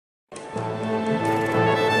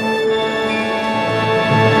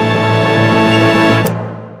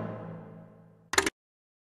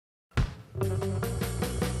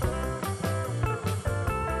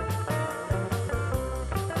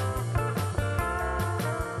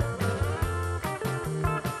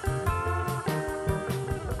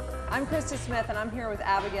I'm Krista Smith, and I'm here with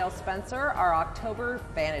Abigail Spencer, our October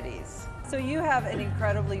Vanities. So you have an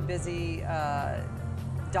incredibly busy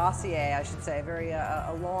dossier, I should say,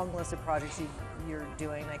 a long list of projects you're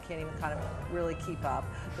doing. I can't even kind of really keep up.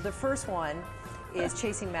 But the first one is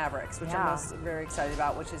Chasing Mavericks, which I'm very excited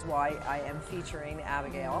about, which is why I am featuring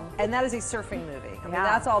Abigail. And that is a surfing movie. I mean,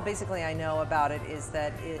 that's all basically I know about it, is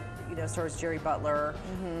that it stars Jerry Butler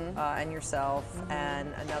and yourself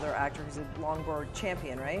and another actor who's a longboard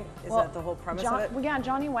champion, right? Is that the whole premise of it? Well, yeah,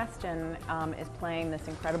 Johnny Weston is playing this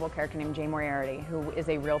incredible character named Jay Moriarty, who is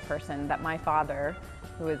a real person that my father,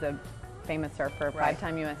 who is a famous surfer,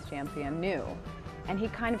 five-time U.S. champion, knew. And he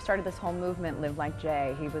kind of started this whole movement, Live Like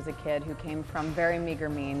Jay. He was a kid who came from very meager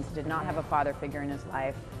means, did not have a father figure in his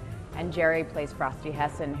life. And Jerry plays Frosty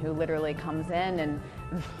Hessen, who literally comes in and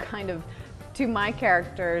kind of, to my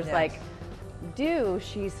characters, like,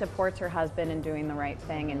 she supports her husband in doing the right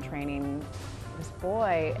thing and training this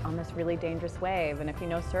boy on this really dangerous wave. And if you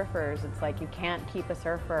know surfers, it's like you can't keep a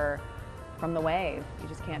surfer from the wave. You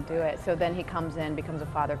just can't do it. So then he comes in, becomes a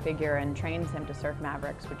father figure, and trains him to surf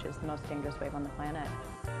Mavericks, which is the most dangerous wave on the planet.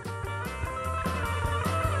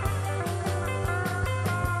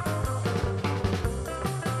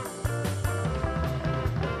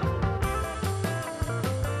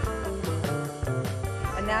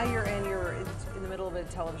 And now you're in the middle of a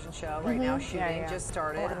television show right now, shooting, just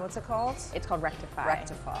started. And what's it called? It's called Rectify.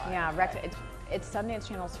 Rectify. Yeah, it's Sundance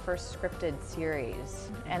Channel's first scripted series,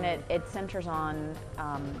 and it centers on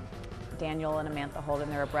Daniel and Amantha Holden.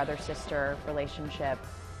 They're a brother-sister relationship.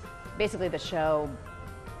 Basically, the show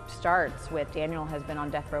starts with Daniel has been on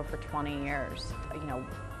death row for 20 years,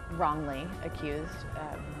 wrongly accused.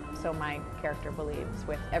 So my character believes,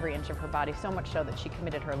 with every inch of her body, so much so that she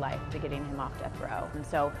committed her life to getting him off death row. And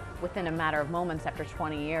so within a matter of moments, after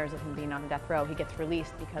 20 years of him being on death row, he gets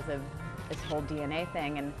released because of this whole DNA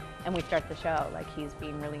thing, and we start the show like he's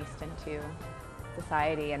being released into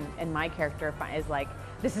society, and my character is like,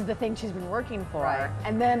 this is the thing she's been working for,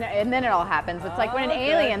 and then it all happens. It's like when an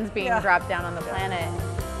alien's being dropped down on the planet.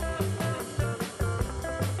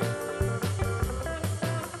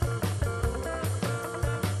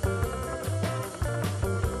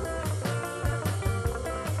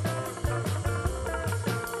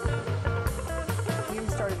 You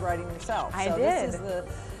started writing yourself. I did. This is the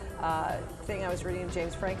thing I was reading.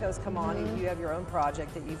 James Franco's come on. You have your own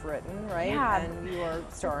project that you've written, right? Yeah. And you are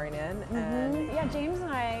starring in. And yeah, James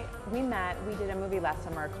and I, we met. We did a movie last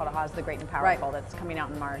summer called Oz the Great and Powerful that's coming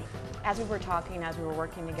out in March. As we were talking, as we were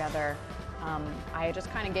working together, I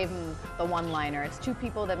just kind of gave him the one-liner. It's two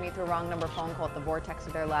people that meet through a wrong number phone call at the vortex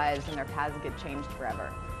of their lives, and their paths get changed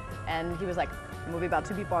forever. And he was like, a movie about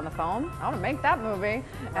two people on the phone? I want to make that movie.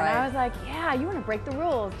 And I was like, yeah, you want to break the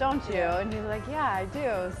rules, don't you? And he's like, yeah, I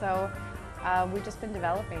do. So we've just been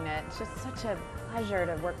developing it. It's just such a pleasure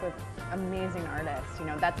to work with amazing artists.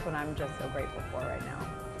 That's what I'm just so grateful for right now.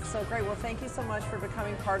 So great. Well, thank you so much for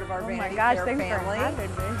becoming part of our Vanity Fair family. Oh my gosh,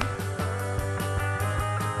 thanks for having me.